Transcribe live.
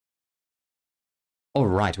All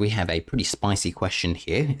right, we have a pretty spicy question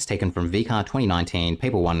here. It's taken from VCAR 2019,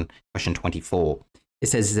 paper 1, question 24. It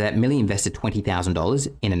says that Millie invested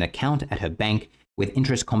 $20,000 in an account at her bank with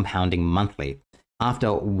interest compounding monthly.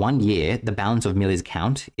 After 1 year, the balance of Millie's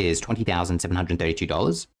account is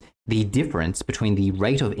 $20,732. The difference between the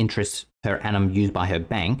rate of interest per annum used by her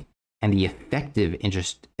bank and the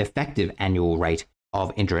effective annual rate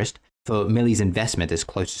of interest for Millie's investment is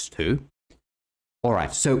closest to. All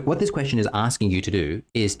right, so what this question is asking you to do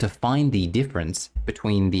is to find the difference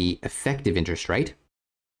between the effective interest rate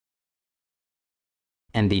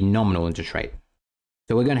and the nominal interest rate.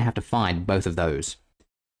 So we're going to have to find both of those.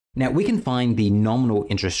 Now, we can find the nominal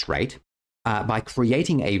interest rate by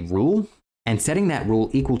creating a rule and setting that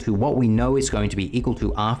rule equal to what we know is going to be equal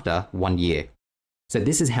to after 1 year. So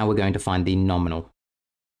this is how we're going to find the nominal.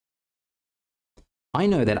 I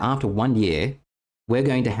know that after 1 year, we're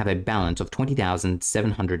going to have a balance of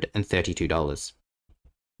 $20,732.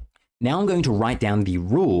 Now I'm going to write down the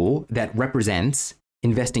rule that represents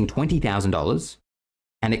investing $20,000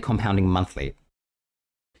 and it compounding monthly.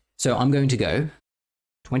 So I'm going to go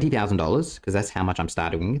 $20,000, because that's how much I'm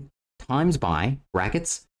starting with, times by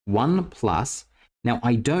brackets 1 plus. Now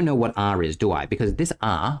I don't know what R is, do I? Because this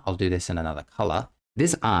R, I'll do this in another color.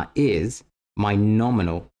 This R is my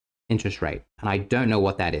nominal interest rate, and I don't know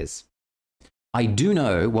what that is. I do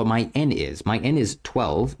know what my N is. My N is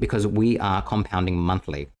 12 because we are compounding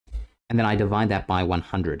monthly. And then I divide that by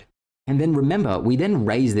 100. And then remember, we then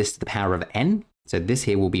raise this to the power of N. So this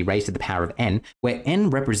here will be raised to the power of N, where N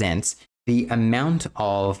represents the amount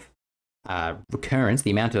of recurrence,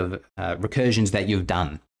 the amount of recursions that you've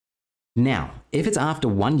done. Now, if it's after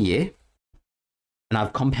 1 year and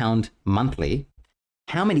I've compound monthly,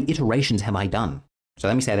 how many iterations have I done? So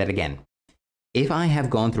let me say that again. If I have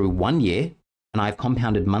gone through 1 year and I've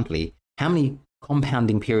compounded monthly, how many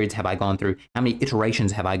compounding periods have I gone through? How many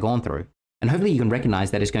iterations have I gone through? And hopefully you can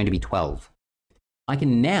recognize that it's going to be 12. I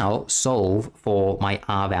can now solve for my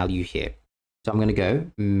R value here. So I'm going to go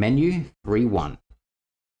menu 3-1.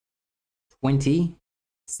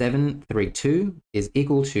 20,732 is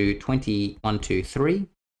equal to 2123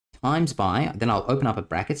 times by, then I'll open up a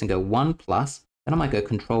brackets and go 1 plus, then I might go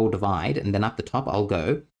control divide, and then up the top I'll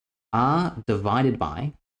go R divided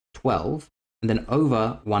by 12, and then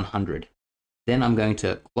over 100. Then I'm going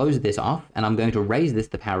to close this off, and I'm going to raise this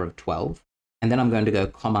to the power of 12, and then I'm going to go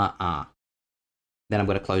comma R. Then I'm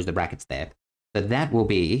going to close the brackets there. So that will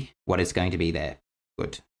be what it's going to be there.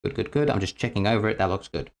 Good, good, good, good. I'm just checking over it. That looks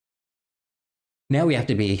good. Now we have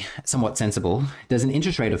to be somewhat sensible. Does an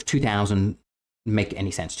interest rate of 2,000 make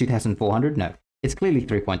any sense? 2,400? No, it's clearly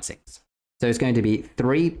 3.6. So it's going to be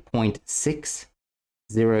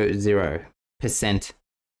 3.600%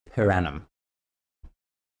 per annum.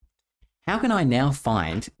 How can I now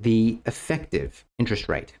find the effective interest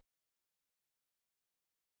rate?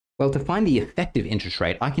 Well, to find the effective interest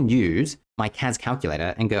rate, I can use my CAS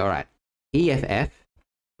calculator and go, all right, EFF,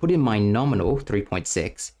 put in my nominal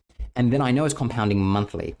 3.6, and then I know it's compounding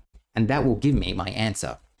monthly, and that will give me my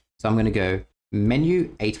answer. So I'm going to go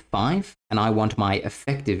menu 85, and I want my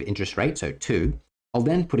effective interest rate, so 2. I'll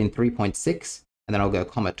then put in 3.6, and then I'll go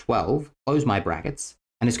comma 12, close my brackets,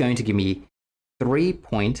 and it's going to give me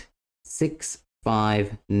 3.659 ...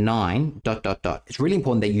 It's really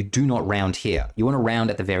important that you do not round here. You want to round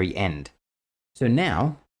at the very end. So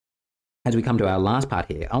now, as we come to our last part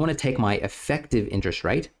here, I want to take my effective interest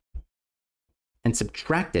rate and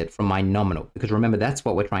subtract it from my nominal, because remember, that's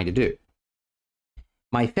what we're trying to do.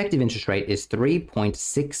 My effective interest rate is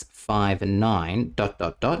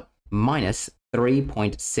 3.659 ... minus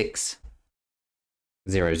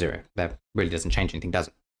 3.600. That really doesn't change anything, does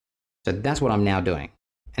it? So that's what I'm now doing.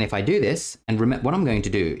 And if I do this, and remember, what I'm going to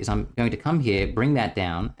do is I'm going to come here, bring that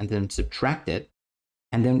down, and then subtract it.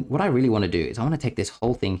 And then what I really want to do is I want to take this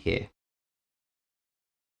whole thing here.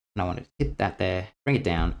 And I want to hit that there, bring it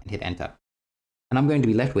down, and hit enter. And I'm going to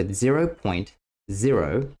be left with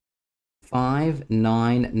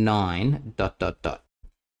 0.0599 ...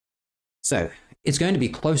 So it's going to be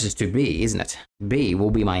closest to B, isn't it? B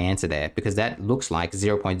will be my answer there, because that looks like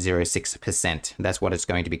 0.06%. That's what it's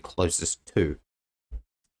going to be closest to.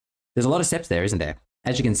 There's a lot of steps there, isn't there?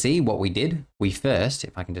 As you can see, what we did, we first,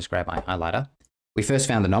 if I can just grab my highlighter, we first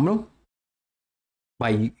found the nominal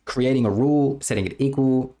by creating a rule, setting it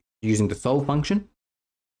equal, using the solve function.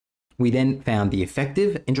 We then found the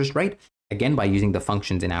effective interest rate, again by using the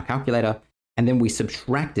functions in our calculator, and then we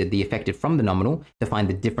subtracted the effective from the nominal to find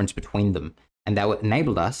the difference between them. And that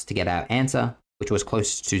enabled us to get our answer, which was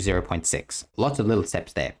close to 0.6. Lots of little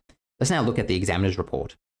steps there. Let's now look at the examiner's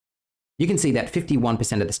report. You can see that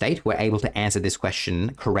 51% of the state were able to answer this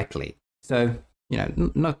question correctly. So you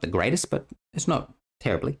know, not the greatest, but it's not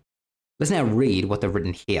terribly. Let's now read what they've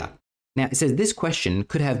written here. Now, it says this question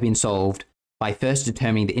could have been solved by first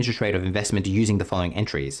determining the interest rate of investment using the following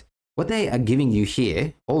entries. What they are giving you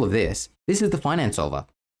here, all of this is the finance solver.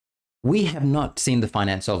 We have not seen the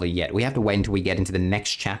finance solver yet. We have to wait until we get into the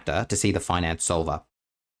next chapter to see the finance solver.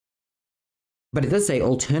 But it does say,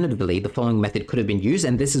 alternatively, the following method could have been used,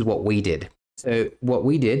 and this is what we did. So what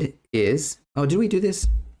we did is, oh, did we do this?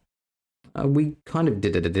 We kind of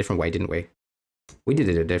did it a different way, didn't we? We did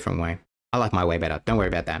it a different way. I like my way better. Don't worry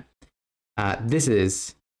about that. This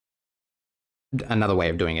is another way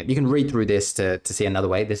of doing it. You can read through this to see another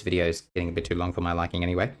way. This video is getting a bit too long for my liking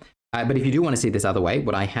anyway. But if you do want to see this other way,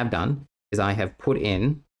 what I have done is I have put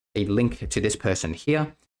in a link to this person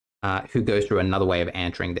here who goes through another way of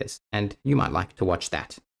answering this. And you might like to watch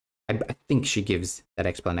that. I think she gives that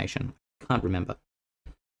explanation. Can't remember.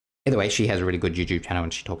 Either way, she has a really good YouTube channel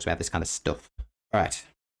and she talks about this kind of stuff. All right.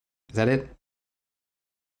 Is that it?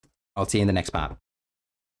 I'll see you in the next part.